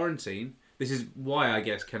term quarantine, this is why I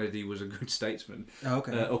guess Kennedy was a good statesman,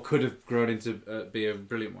 or could have grown into be a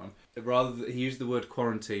brilliant one. He used the word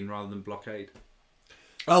quarantine rather than blockade.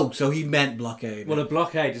 Oh, so he meant blockade. Well, a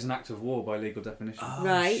blockade is an act of war by legal definition.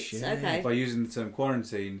 Right, shit. okay. By using the term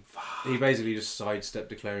quarantine, he basically just sidestepped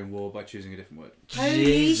declaring war by choosing a different word. Holy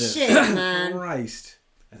Jesus shit, man. Christ.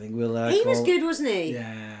 I think we'll He was call- good, wasn't he?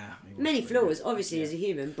 Yeah. he was Many pretty flaws, good. obviously, as a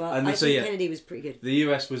human, but And I so, think yeah. Kennedy was pretty good. The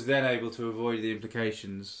US was then able to avoid the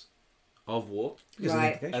implications of war, Because of the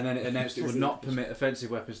Right. implication. and then it announced it would Because not permit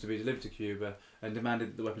offensive weapons to be delivered to Cuba, and demanded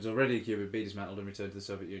that the weapons already in Cuba be dismantled and returned to the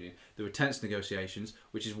Soviet Union. There were tense negotiations,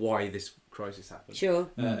 which is why this crisis happened. Sure.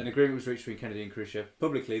 An agreement was reached between Kennedy and Khrushchev.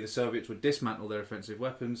 Publicly, the Soviets would dismantle their offensive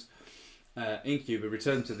weapons in Cuba,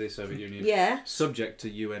 return to the Soviet Union, Yeah. subject to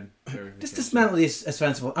UN Just verification. dismantle these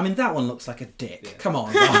offensive. I mean, that one looks like a dick. Yeah. Come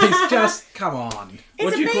on, guys. Just come on. What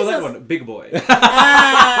It's do you call that amazing. one? Big boy.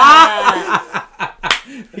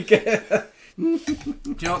 Do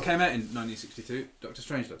you know what came out in 1962? Doctor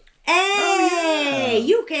Strangelove. Hey,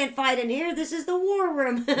 you can't fight in here. This is the war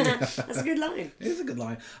room. That's a good line. It is a good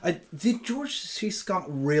line. Did George C. Scott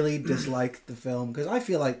really dislike the film? Because I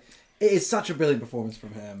feel like it is such a brilliant performance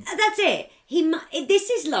from him. That's it. This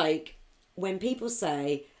is like when people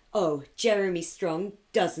say, "Oh, Jeremy Strong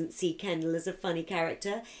doesn't see Kendall as a funny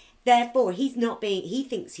character, therefore he's not being. He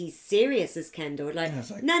thinks he's serious as Kendall." Like, Yeah,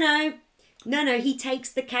 it's like- no. He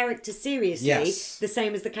takes the character seriously, Yes. the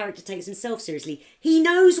same as the character takes himself seriously. He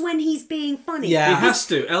knows when he's being funny. Yeah. He has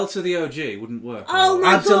to. L to the OG wouldn't work. Oh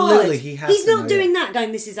my Absolutely, god! he has He's to not know, doing yeah. that.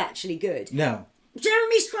 Going, this is actually good. No.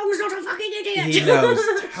 Jeremy Strong's not a fucking idiot. He knows.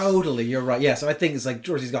 Totally. You're right. Yeah, so I think it's like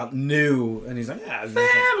George C. Scott knew, and he's like, yeah.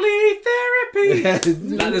 Family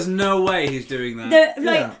therapy. There's no way he's doing that.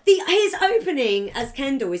 His opening as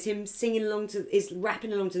Kendall is him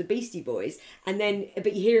rapping along to the Beastie Boys, and then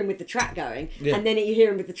but you hear him with the track going, Yeah. and then you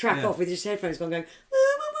hear him with the track Yeah. off with his headphones going.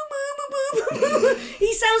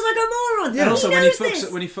 He sounds like a moron. Yeah. And also, he when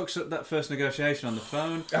he knows fucks up that first negotiation on the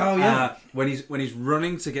phone. Oh, yeah. When he's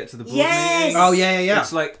running to get to the board Yes. meeting. Oh, yeah.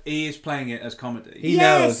 It's like he is playing it as comedy. He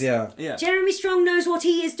Yes. knows, yeah. Yeah. Jeremy Strong knows what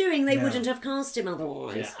he is doing. They Yeah. wouldn't have cast him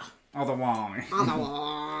otherwise. Otherwise.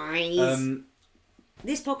 Otherwise.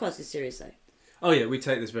 This podcast is serious though. Oh yeah, we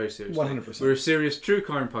take this very seriously. 100%. We're a serious true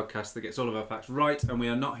crime podcast that gets all of our facts right, and we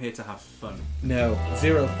are not here to have fun. No.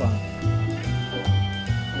 Zero fun.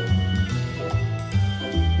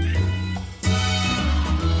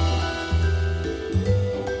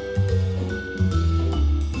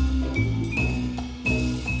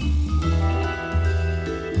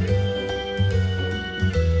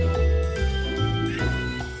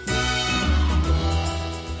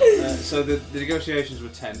 So So the negotiations were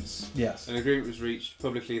tense. Yes. An agreement was reached.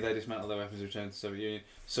 Publicly, they dismantled their weapons and returned to the Soviet Union,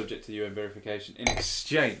 subject to UN verification. In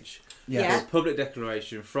exchange Yes. for a public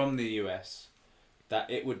declaration from the US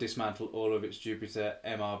that it would dismantle all of its Jupiter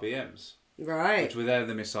MRBMs, Right. which were then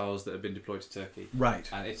the missiles that had been deployed to Turkey Right.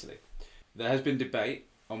 and Italy. There has been debate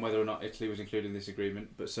on whether or not Italy was included in this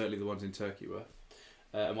agreement, but certainly the ones in Turkey were.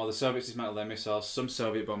 And while the Soviets dismantled their missiles, some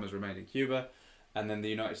Soviet bombers remained in Cuba, and then the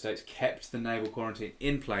United States kept the naval quarantine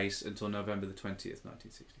in place until November the 20th,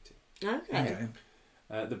 1962. Okay. Okay.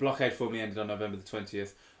 The blockade formally ended on November the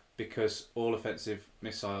 20th because all offensive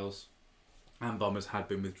missiles and bombers had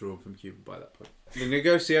been withdrawn from Cuba by that point. The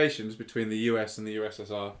negotiations between the US and the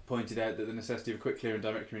USSR pointed out that the necessity of a quick, clear and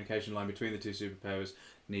direct communication line between the two superpowers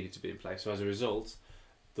needed to be in place. So as a result,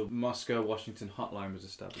 the Moscow-Washington hotline was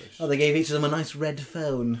established. Oh, they gave each of them a nice red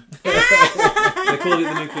phone. They called it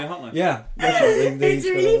the nuclear hotline. Yeah, that's right. It's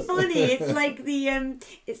really funny.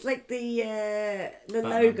 It's like the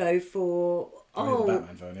logo for The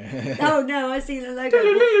Batman phone, yeah. oh no, I've seen the logo.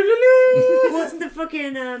 What's the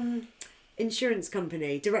fucking insurance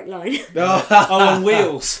company? Direct Line. Oh, on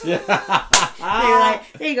wheels. They're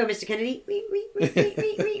like, there you go, Mr. Kennedy.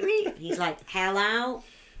 He's like, hello.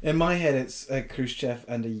 In my head, it's Khrushchev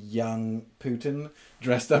and a young Putin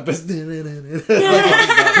dressed up as... Putin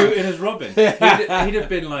as Robin. He'd have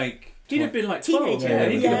been like 12. Teenager. Yeah,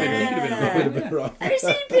 he could have been Bit wrong. Have you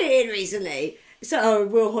seen Putin recently? So,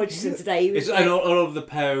 Will Hodgson today. He was It's, and all of the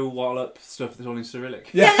Poe Wallop stuff that's all in Cyrillic.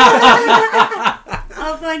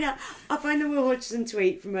 I'll find the Will Hodgson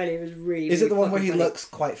tweet from earlier. It was really. Is it the one where fucking he funny. looks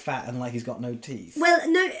quite fat and like he's got no teeth? Well,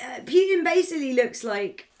 no. Putin basically looks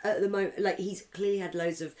like at the moment, like he's clearly had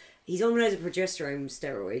he's on loads of progesterone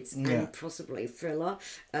steroids and possibly filler,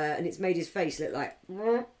 and it's made his face look like.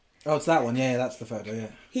 Oh, it's that one. Yeah, that's the photo. Yeah.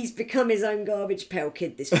 He's become his own garbage pail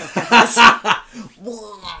kid. This fucker has.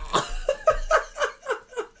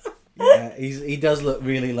 Yeah, he does look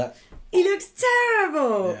really like. He looks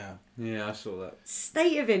terrible. Yeah. Yeah, I saw that.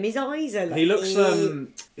 State of him. His eyes are like. He looks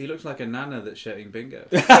like a nana that's shouting bingo.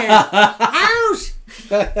 Out!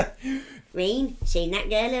 Reen, seen that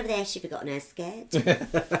girl over there? She forgotten her skirt.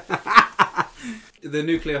 The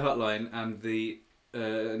nuclear hotline and the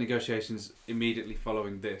negotiations immediately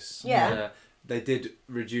following this. Yeah. They did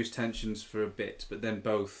reduce tensions for a bit, but then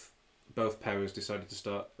both powers decided to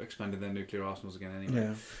start expanding their nuclear arsenals again anyway.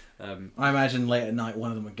 Yeah. I imagine late at night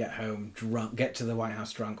one of them would get home drunk, get to the White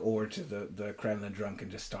House drunk, or to the Kremlin drunk,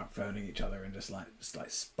 and just start phoning each other and just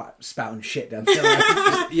spouting shit down.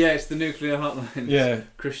 Yeah, it's the nuclear hotline. Yeah.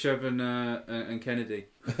 Khrushchev and Kennedy.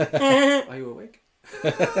 Are you awake?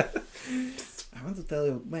 I want to tell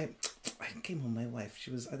you, I came home. My wife,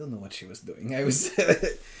 I don't know what she was doing. Which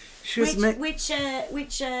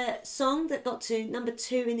song that got to number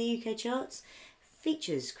 2 in the UK charts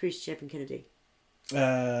features Khrushchev and Kennedy?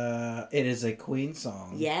 It is a Queen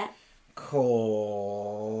song. Yeah.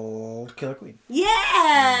 Called Killer Queen.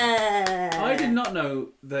 Yeah. I did not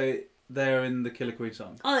know they're in the Killer Queen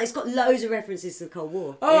song. Oh, it's got loads of references to the Cold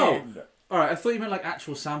War. Oh, Yeah. all right. I thought you meant like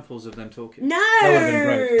actual samples of them talking. No, would've been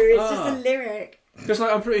great. it's just a lyric. Because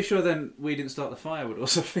I'm pretty sure then We Didn't Start the Fire would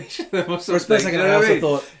also feature them or For a something. split second, I also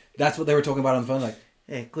thought that's what they were talking about on the phone. Like,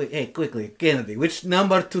 hey, quickly, Kennedy, which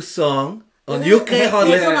number 2 song on UK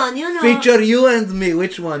Hotline feature you and me?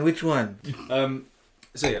 Which one?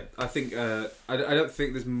 So yeah, I think I don't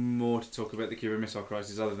think there's more to talk about the Cuban Missile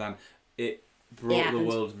Crisis other than it brought the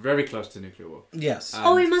world very close to nuclear war. Yes.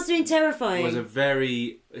 Oh, it must have been terrifying. It's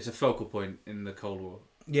a focal point in the Cold War.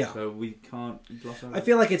 Yeah. So we can't gloss over. I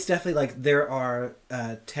feel like it's definitely like there are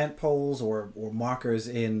tent poles or markers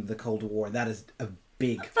in the Cold War. That is a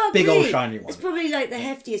big old shiny one. It's probably like the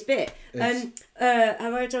heftiest bit.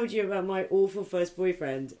 Have I told you about my awful first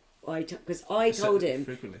boyfriend? Because I told him.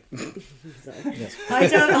 Frequently. Yes.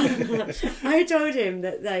 I told him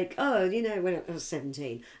that, like, when I was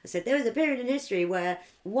 17, I said there was a period in history where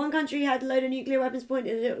one country had a load of nuclear weapons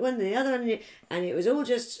pointed at one, the other one, and it was all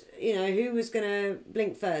just, who was going to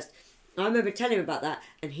blink first. I remember telling him about that,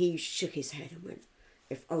 and he shook his head and went,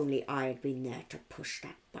 "If only I had been there to push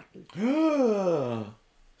that button."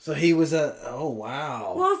 So he was oh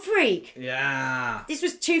wow. What a freak. Yeah. This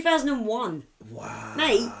was 2001. Wow.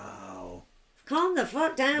 Mate. Calm the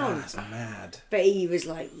fuck down. That's mad. But he was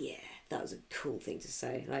like, yeah, that was a cool thing to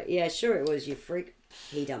say. Like, yeah, sure it was, you freak.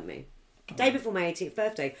 He dumped me. Day before my 18th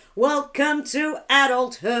birthday. Welcome to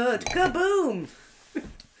adulthood. Kaboom!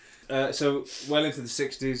 So, well into the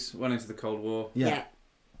 60s, well into the Cold War. Yeah.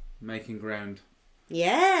 Making ground.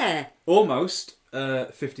 Yeah. Almost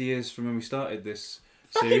 50 years from when we started this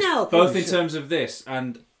Fucking series. hell. Both in terms of this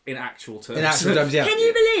and in actual terms. In actual terms, yeah. Can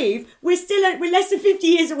you believe we're less than 50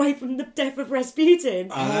 years away from the death of Rasputin?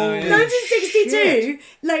 1962,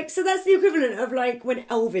 like, so that's the equivalent of like when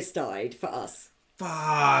Elvis died for us.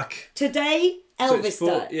 Fuck. Today, Elvis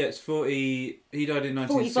died. Yeah, it's 40. He died in 45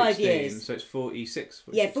 1916, years. so it's 46.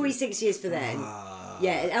 Yeah, 46 years for then.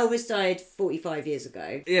 Yeah, Elvis died 45 years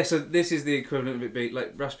ago. Yeah, so this is the equivalent of it being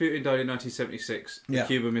like Rasputin died in 1976. The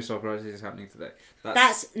Cuban Missile Crisis is happening today.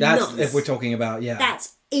 That's nuts. if we're talking about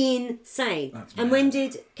That's insane. And when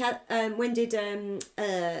did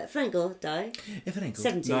Franco die? If it ain't cool.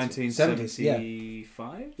 70s.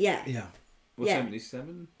 1975. Yeah. Yeah. Or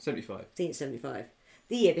 77? 75. I think it's 75.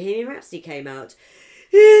 The year Bohemian Rhapsody came out.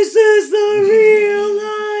 Is this the real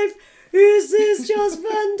life? Is this just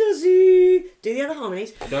fantasy? Do the other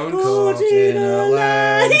harmonies. Don't caught in a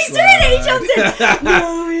landslide. He's doing it, he jumps in.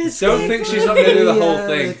 No escape Don't think she's not going to do the whole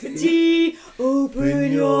thing. reality.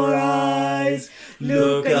 Open your eyes.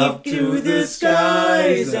 Look up to the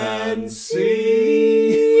skies and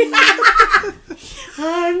see.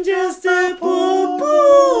 I'm just a poor boy.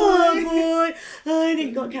 I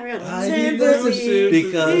didn't got to carry on. I need sympathy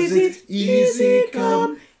because it's easy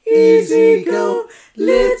come, easy go,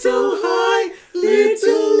 little high,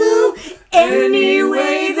 little low.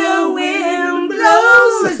 Anyway the wind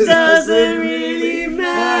blows doesn't really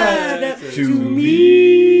matter to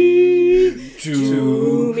me.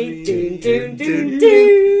 To me. Do do do do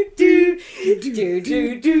do do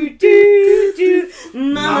do do do.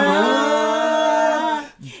 Mama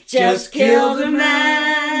just killed a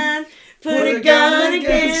man. Put a gun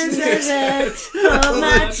against the head of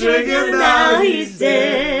my trigger, now he's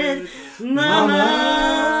dead.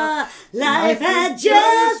 Mama, life had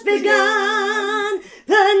just begun,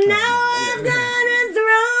 but now I've gone and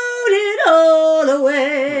thrown it all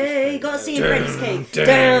away. Gotta see him, Freddie's King.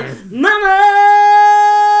 Down, Mama,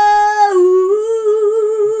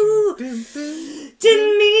 ooh,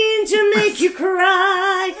 didn't mean to make you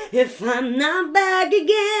cry. If I'm not back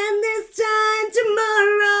again this time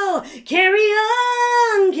tomorrow, carry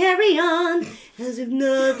on, as if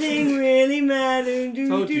nothing really mattered.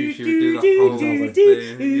 Told you she would do the whole thing.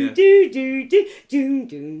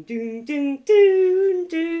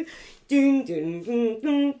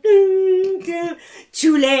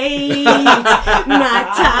 Too late, my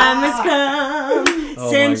time has come.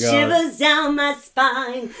 Send shivers down my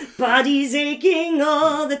spine, body's aching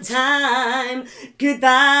all the time.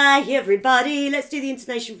 Goodbye, everybody. Let's do the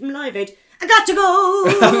intonation from Live Aid. I got to go.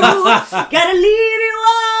 Gotta leave you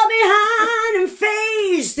all behind and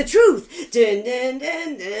face the truth. Dun, dun,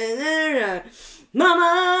 dun, dun, dun, dun.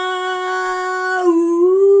 Mama,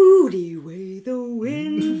 ooh, the way the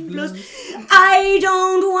wind blows. I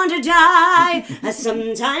don't want to die. I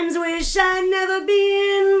sometimes wish I'd never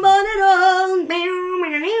been born at all.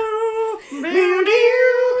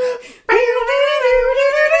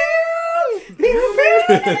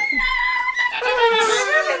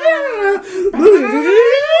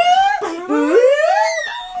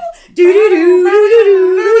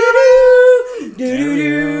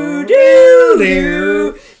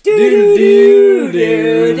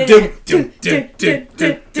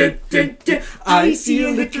 I see a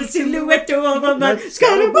little silhouette of a man.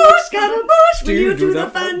 Scaramouche, Scaramouche, will you do the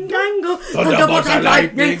fandango? Thunderbolts and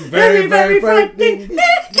lightning, very, very frightening.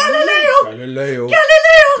 Galileo,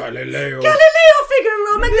 Galileo,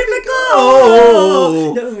 Figaro,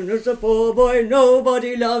 Magnifico. No, there's a poor boy,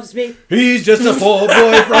 nobody loves me. He's just a poor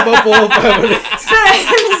boy from a poor family.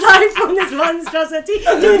 Spends life from this monstrosity.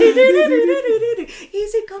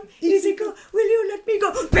 Easy come, will you let me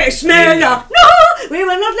go? Bismillah, no, we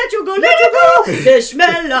will not let you go, let you go.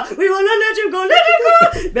 Bismillah, we will not let you go, let you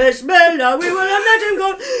go. Bismillah, we will not let him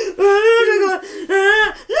go, let you go.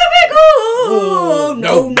 Let me go.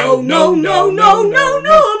 No, no, no, no, no, no,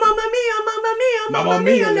 no. Mamma mia, mamma mia, mamma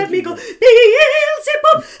mia, let me go.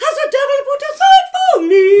 Beelzebub has a devil put aside for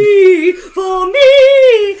me, for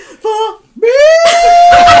me, for me.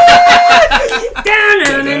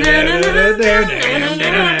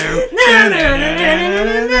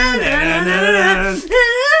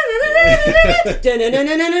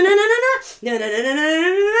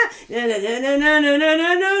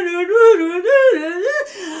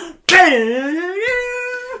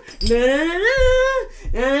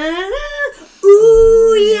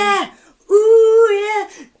 Ooh yeah, ooh yeah.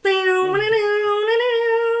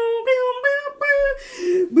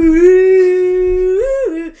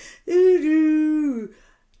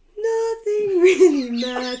 Nothing really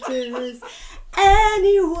matters.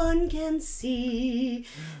 Anyone can see.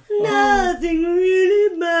 Nothing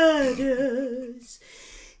really matters.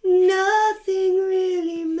 Nothing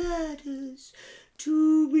really matters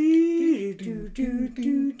to be do do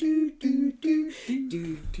do do do do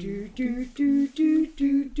do do do do do do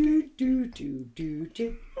do do do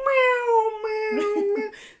do meow meow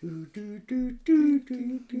do do do do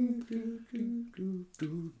do do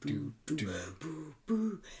do do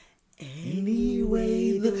do.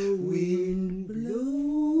 Anyway the wind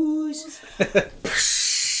blows.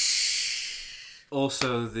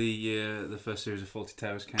 Also, the first series of Fawlty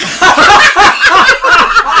Towers came.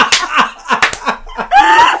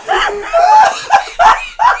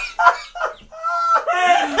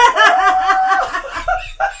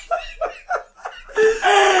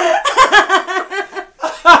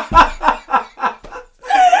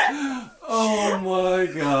 Oh my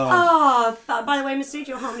god. Oh, by the way, Mr. Nugent,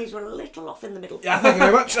 your harmonies were a little off in the middle. Yeah, thank you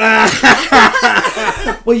very much.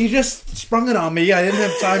 Well, you just sprung it on me. I didn't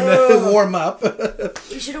have time to warm up.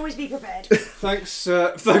 You should always be prepared. Thanks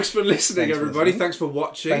for listening, Thanks for everybody. listening. Thanks for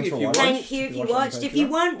watching. Thanks for watching. Thank you if you watched. If you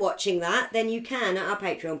weren't watching that, then you can at our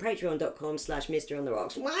Patreon, patreon.com/Mr. on the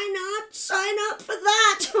Rocks. Why not sign up for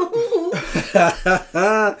that?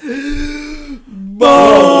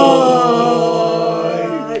 Bye.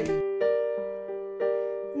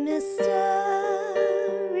 Mystery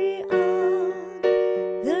on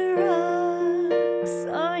the rocks,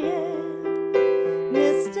 oh yeah.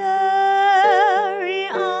 Mystery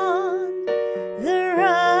on the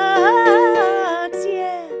rocks,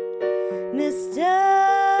 yeah. Mystery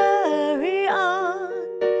on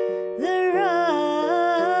the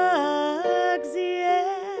rocks,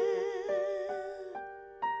 yeah.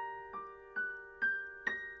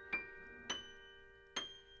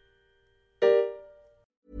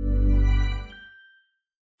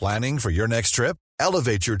 Planning for your next trip?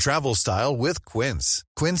 Elevate your travel style with Quince.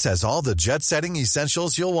 Quince has all the jet-setting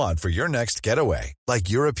essentials you'll want for your next getaway, like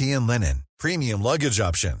European linen, premium luggage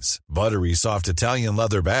options, buttery soft Italian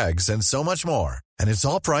leather bags, and so much more. And it's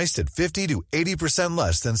all priced at 50 to 80%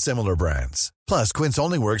 less than similar brands. Plus, Quince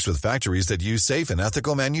only works with factories that use safe and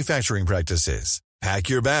ethical manufacturing practices. Pack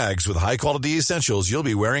your bags with high-quality essentials you'll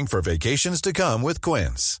be wearing for vacations to come with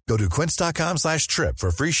Quince. Go to quince.com/trip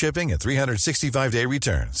for free shipping and 365-day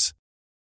returns.